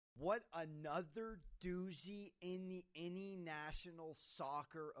What another doozy in the international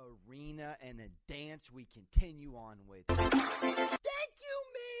soccer arena and a dance we continue on with. Thank you,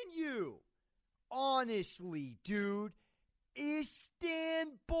 Man U. Honestly, dude.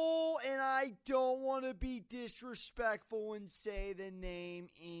 Istanbul, and I don't want to be disrespectful and say the name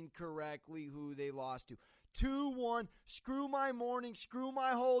incorrectly who they lost to. 2-1, screw my morning, screw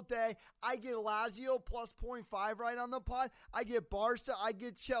my whole day. I get Lazio plus 0.5 right on the pod. I get Barca, I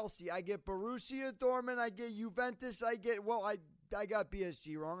get Chelsea, I get Borussia Dortmund, I get Juventus, I got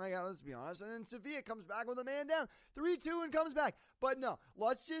PSG wrong, let's be honest. And then Sevilla comes back with a man down. 3-2 and comes back. But no,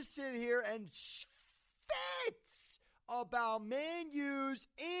 let's just sit here and fits about Man U's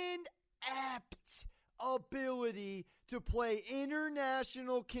inept ability to play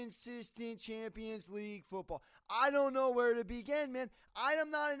international consistent Champions League football. I don't know where to begin, man. I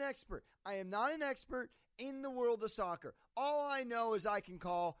am not an expert. I am not an expert in the world of soccer. All I know is I can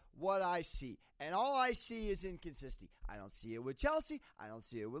call what I see. And all I see is inconsistency. I don't see it with Chelsea. I don't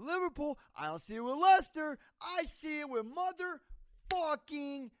see it with Liverpool. I don't see it with Leicester. I see it with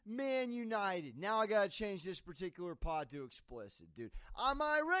motherfucking Man United. Now I gotta change this particular pod to explicit, dude. I'm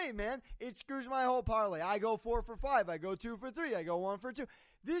irate, man. It screws my whole parlay. I go 4 for 5. I go 2 for 3. I go 1 for 2.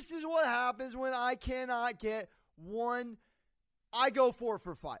 This is what happens when I cannot get one. I go 4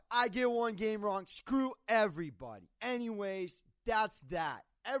 for 5. I get one game wrong. Screw everybody. Anyways, that's that.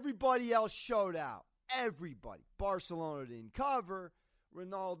 Everybody else showed out. Everybody. Barcelona didn't cover.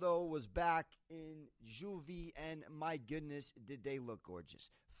 Ronaldo was back in Juve, and my goodness, did they look gorgeous.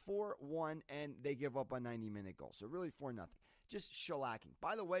 4-1, and they give up a 90-minute goal. So really 4-0. Just shellacking.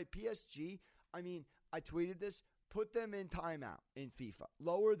 By the way, PSG, I tweeted this. Put them in timeout in FIFA.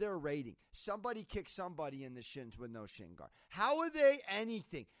 Lower their rating. Somebody kick somebody in the shins with no shin guard. How are they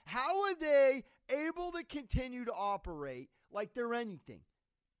anything? How are they able to continue to operate like they're anything?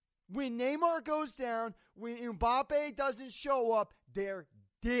 When Neymar goes down, when Mbappe doesn't show up, they're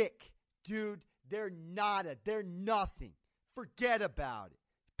dick, dude. They're nada. They're nothing. Forget about it.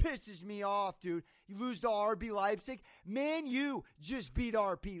 Pisses me off, dude. You lose to RB Leipzig. Man, you just beat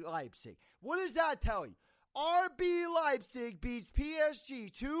RB Leipzig. What does that tell you? RB Leipzig beats PSG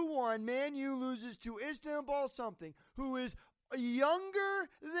 2-1. Man U loses to Istanbul something, who is younger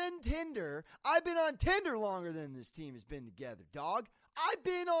than Tinder. I've been on Tinder longer than this team has been together, dog. I've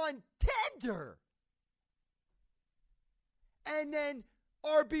been on Tinder. And then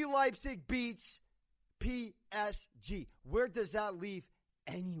RB Leipzig beats PSG. Where does that leave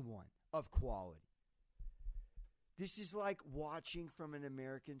anyone of quality? This is like watching from an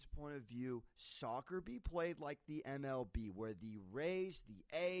American's point of view, soccer be played like the MLB, where the Rays, the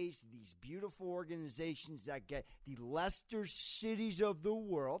A's, these beautiful organizations that get the Leicester Cities of the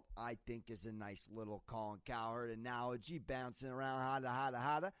world, I think is a nice little Colin Cowherd analogy, bouncing around,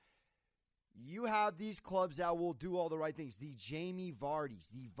 hada. You have these clubs that will do all the right things. The Jamie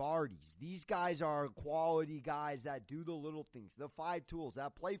Vardys, the Vardys. These guys are quality guys that do the little things. The five tools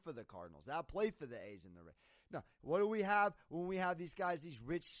that play for the Cardinals, that play for the A's and the Rays. Now, what do we have when we have these guys, these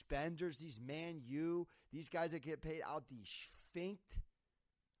rich spenders, these Man U, these guys that get paid out the schfinked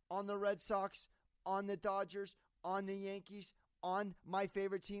on the Red Sox, on the Dodgers, on the Yankees, on my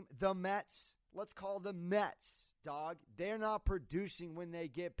favorite team, the Mets. Let's call them Mets, dog. They're not producing when they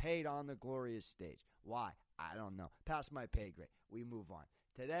get paid on the glorious stage. Why? I don't know. Past my pay grade. We move on.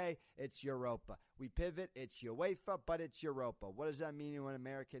 Today, it's Europa. We pivot, it's UEFA, but it's Europa. What does that mean to an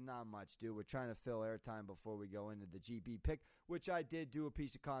American? Not much, dude. We're trying to fill airtime before we go into the GB pick, which I did do a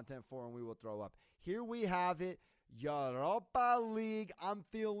piece of content for, and we will throw up. Here we have it, Europa League. I'm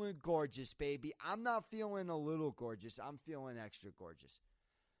feeling gorgeous, baby. I'm not feeling a little gorgeous. I'm feeling extra gorgeous.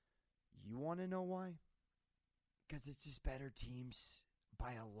 You want to know why? Because it's just better teams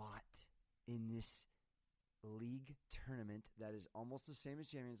by a lot in this league tournament that is almost the same as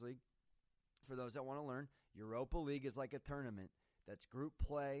Champions League. For those that want to learn, Europa League is like a tournament that's group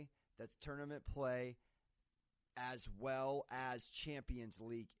play, that's tournament play, as well as Champions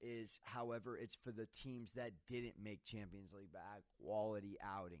League is. However, it's for the teams that didn't make Champions League but had quality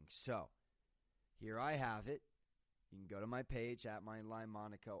outing. So, here I have it. You can go to my page at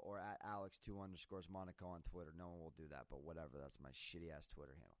MindLineMonaco or at Alex2_Monaco on Twitter. No one will do that, but whatever. That's my shitty-ass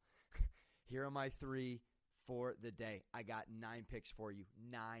Twitter handle. Here are my 3 for the day. I got 9 picks for you.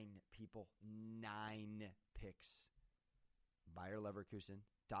 9 people. 9 picks. Bayer Leverkusen,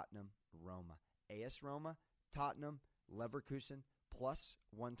 Tottenham, Roma. AS Roma, Tottenham, Leverkusen, plus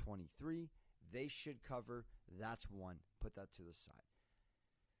 123. They should cover. That's 1. Put that to the side.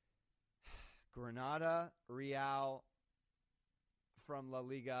 Granada, Real from La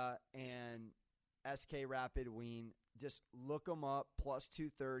Liga, and SK Rapid Wien. Just look them up, plus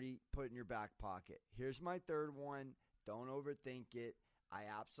 230, put it in your back pocket. Here's my third one. Don't overthink it. I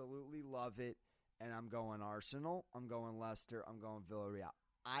absolutely love it. And I'm going Arsenal. I'm going Leicester. I'm going Villarreal.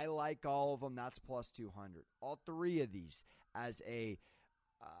 I like all of them. That's plus 200. All three of these as a,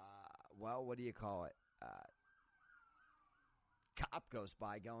 what do you call it? Cop goes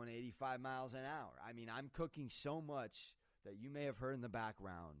by going 85 miles an hour. I mean, I'm cooking so much that you may have heard in the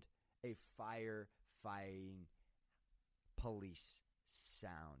background a firefighting police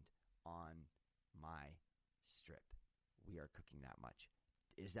sound on my strip. We are cooking that much.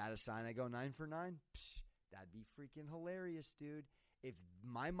 Is that a sign I go 9 for 9? Psh, that'd be freaking hilarious, dude. If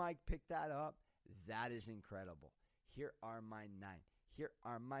my mic picked that up, that is incredible. Here are my 9. Here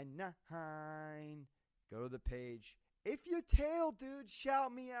are my 9. Go to the page. If you tail, dude,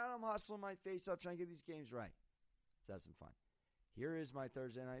 shout me out. I'm hustling my face up trying to get these games right. Let's have some fun. Here is my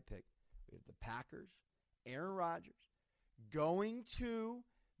Thursday night pick. We have the Packers, Aaron Rodgers, going to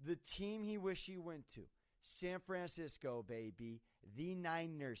the team he wished he went to. San Francisco, baby. The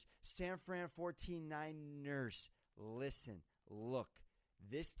Niners. San Fran 49ers. Listen, look.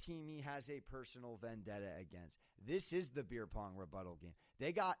 This team he has a personal vendetta against. This is the beer pong rebuttal game.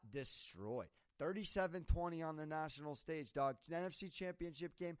 They got destroyed. 37-20 on the national stage, dog. NFC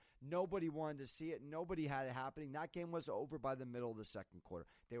Championship game, nobody wanted to see it. Nobody had it happening. That game was over by the middle of the second quarter.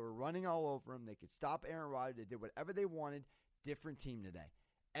 They were running all over him. They could stop Aaron Rodgers. They did whatever they wanted. Different team today.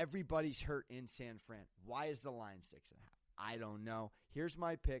 Everybody's hurt in San Fran. Why is the line 6.5? I don't know. Here's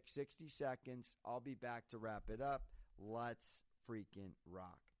my pick, 60 seconds. I'll be back to wrap it up. Let's freaking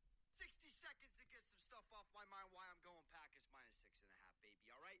rock. 60 seconds to get some stuff off my mind why I'm going Packers minus 6.5, baby,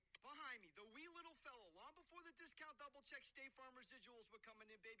 all right? Behind me, the wee little fellow, long before the discount double-check State Farm residuals were coming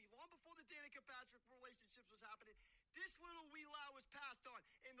in, baby, long before the Danica Patrick relationships was happening, this little wee lad was passed on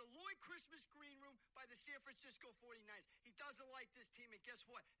in the Lloyd Christmas green room by the San Francisco 49ers. He doesn't like this team, and guess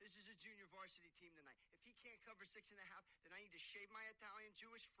what? This is a junior varsity team tonight. If he can't cover 6.5, then I need to shave my Italian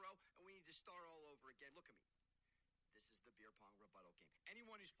Jewish fro, and we need to start all over again. Look at me. This is the beer pong rebuttal game.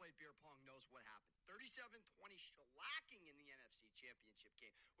 Anyone who's played beer pong knows what happened. 37-20 shellacking in the NFC Championship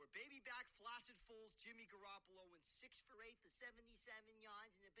game, where baby back flaccid fools Jimmy Garoppolo went 6 for 8 for 77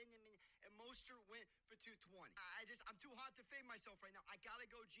 yards, and Mostert went for 220. I'm too hot to fade myself right now. I gotta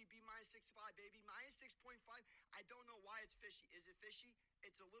go GB minus 6.5, baby. Minus 6.5. I don't know why it's fishy. Is it fishy?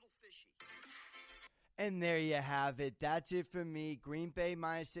 It's a little fishy. And there you have it. That's it for me. Green Bay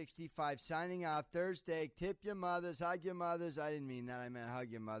minus 65. Signing off Thursday. Tip your mothers. Hug your mothers. I didn't mean that. I meant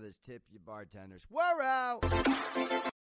hug your mothers. Tip your bartenders. We're out.